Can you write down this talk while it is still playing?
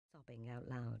sobbing out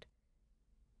loud,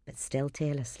 but still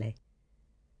tearlessly,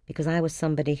 because I was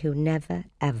somebody who never,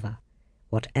 ever,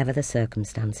 whatever the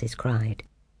circumstances, cried.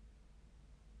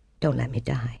 Don't let me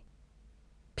die.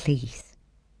 Please.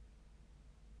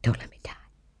 Don't let me die.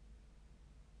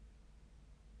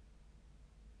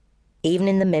 Even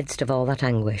in the midst of all that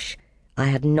anguish, I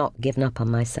had not given up on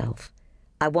myself.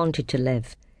 I wanted to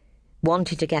live,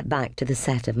 wanted to get back to the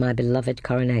set of my beloved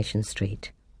Coronation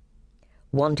Street,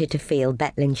 wanted to feel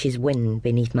Bet Lynch's wind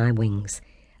beneath my wings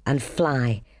and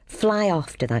fly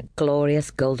off to that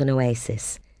glorious golden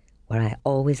oasis where I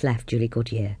always left Julie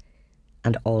Goodyear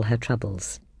and all her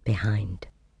troubles behind.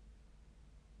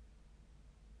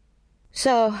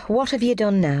 So, what have you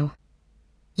done now?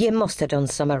 You must have done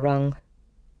something wrong,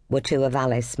 were two of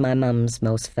Alice, my mum's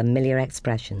most familiar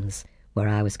expressions where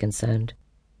I was concerned.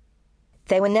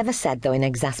 They were never said, though, in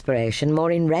exasperation,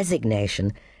 more in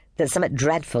resignation, that something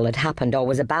dreadful had happened or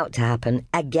was about to happen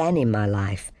again in my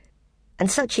life, and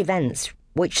such events,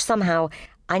 which somehow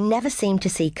I never seemed to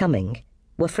see coming,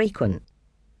 were frequent.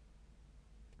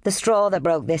 The straw that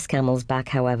broke this camel's back,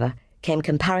 however, came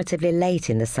comparatively late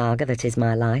in the saga that is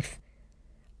my life.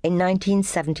 In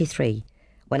 1973,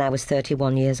 when I was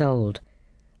 31 years old,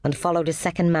 and followed a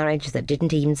second marriage that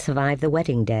didn't even survive the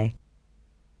wedding day.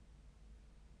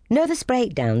 Nervous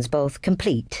breakdowns, both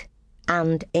complete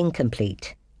and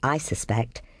incomplete, I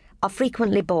suspect, are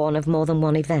frequently born of more than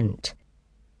one event.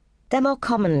 They're more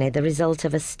commonly the result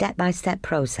of a step-by-step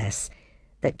process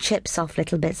that chips off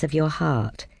little bits of your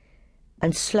heart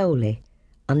and slowly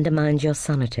undermines your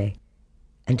sanity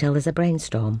until there's a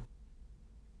brainstorm.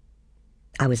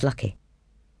 I was lucky.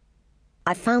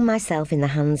 I found myself in the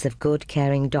hands of good,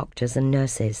 caring doctors and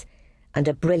nurses and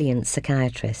a brilliant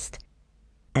psychiatrist,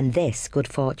 and this good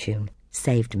fortune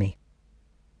saved me.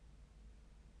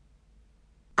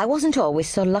 I wasn't always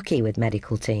so lucky with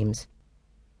medical teams.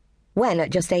 When,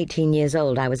 at just 18 years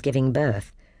old, I was giving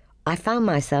birth, I found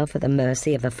myself at the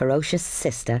mercy of a ferocious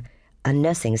sister and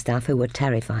nursing staff who were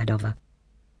terrified of her.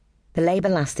 The labour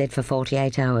lasted for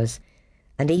 48 hours,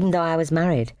 and even though I was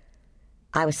married,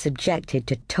 I was subjected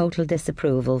to total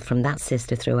disapproval from that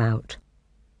sister throughout.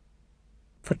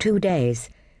 For 2 days,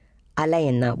 I lay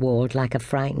in that ward like a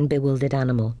frightened, bewildered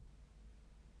animal.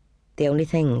 The only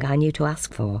thing I knew to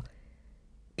ask for,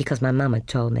 because my mum had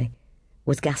told me,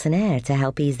 was gas and air to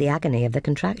help ease the agony of the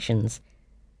contractions.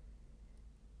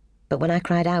 But when I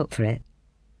cried out for it,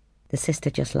 the sister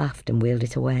just laughed and wheeled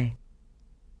it away.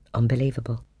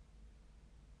 Unbelievable.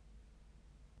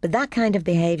 But that kind of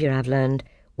behaviour, I've learned,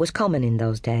 was common in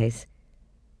those days.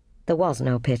 There was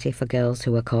no pity for girls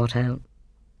who were caught out.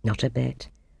 Not a bit.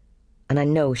 And I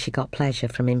know she got pleasure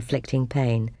from inflicting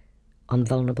pain on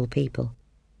vulnerable people.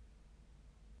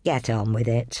 Get on with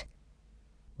it,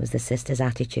 was the sister's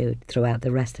attitude throughout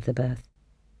the rest of the birth.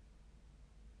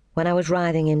 When I was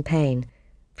writhing in pain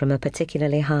from a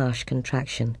particularly harsh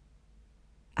contraction,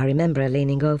 I remember her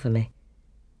leaning over me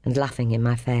and laughing in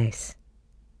my face.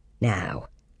 Now,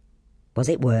 was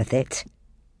it worth it?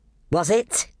 Was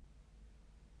it?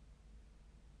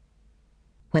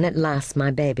 When at last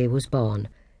my baby was born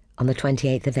on the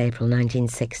 28th of April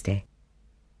 1960,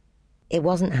 it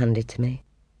wasn't handed to me.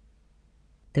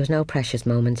 There was no precious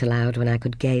moment allowed when I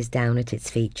could gaze down at its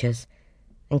features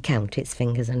and count its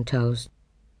fingers and toes.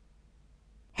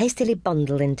 Hastily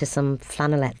bundled into some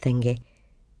flannelette thingy,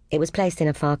 it was placed in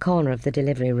a far corner of the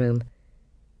delivery room,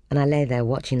 and I lay there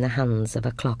watching the hands of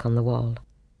a clock on the wall.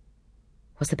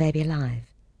 Was the baby alive?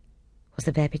 Was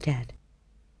the baby dead?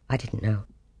 I didn't know.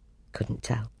 Couldn't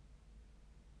tell.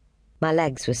 My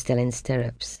legs were still in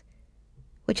stirrups,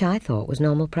 which I thought was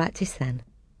normal practice then.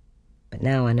 But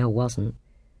now I know wasn't,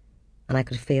 and I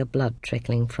could feel blood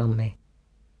trickling from me.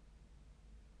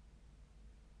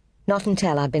 Not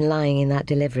until I'd been lying in that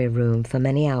delivery room for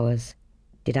many hours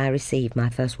did I receive my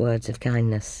first words of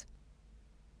kindness.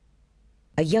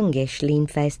 A youngish,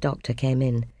 lean-faced doctor came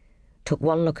in, took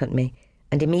one look at me,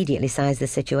 and immediately sized the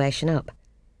situation up.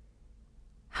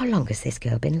 "How long has this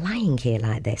girl been lying here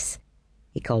like this?"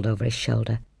 he called over his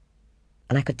shoulder,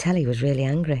 and I could tell he was really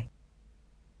angry.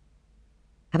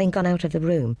 Having gone out of the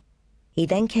room, he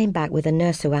then came back with a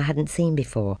nurse who I hadn't seen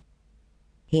before.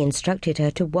 He instructed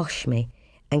her to wash me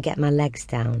and get my legs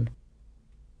down.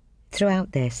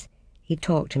 Throughout this, he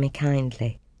talked to me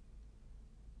kindly.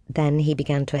 Then he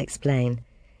began to explain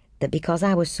that because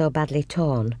I was so badly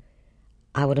torn,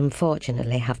 I would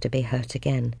unfortunately have to be hurt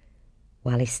again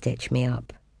while he stitched me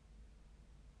up.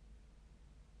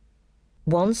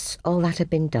 Once all that had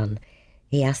been done,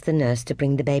 he asked the nurse to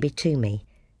bring the baby to me,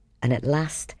 and at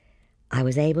last I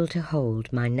was able to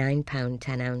hold my 9-pound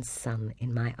 10-ounce son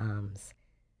in my arms.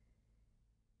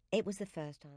 It was the first time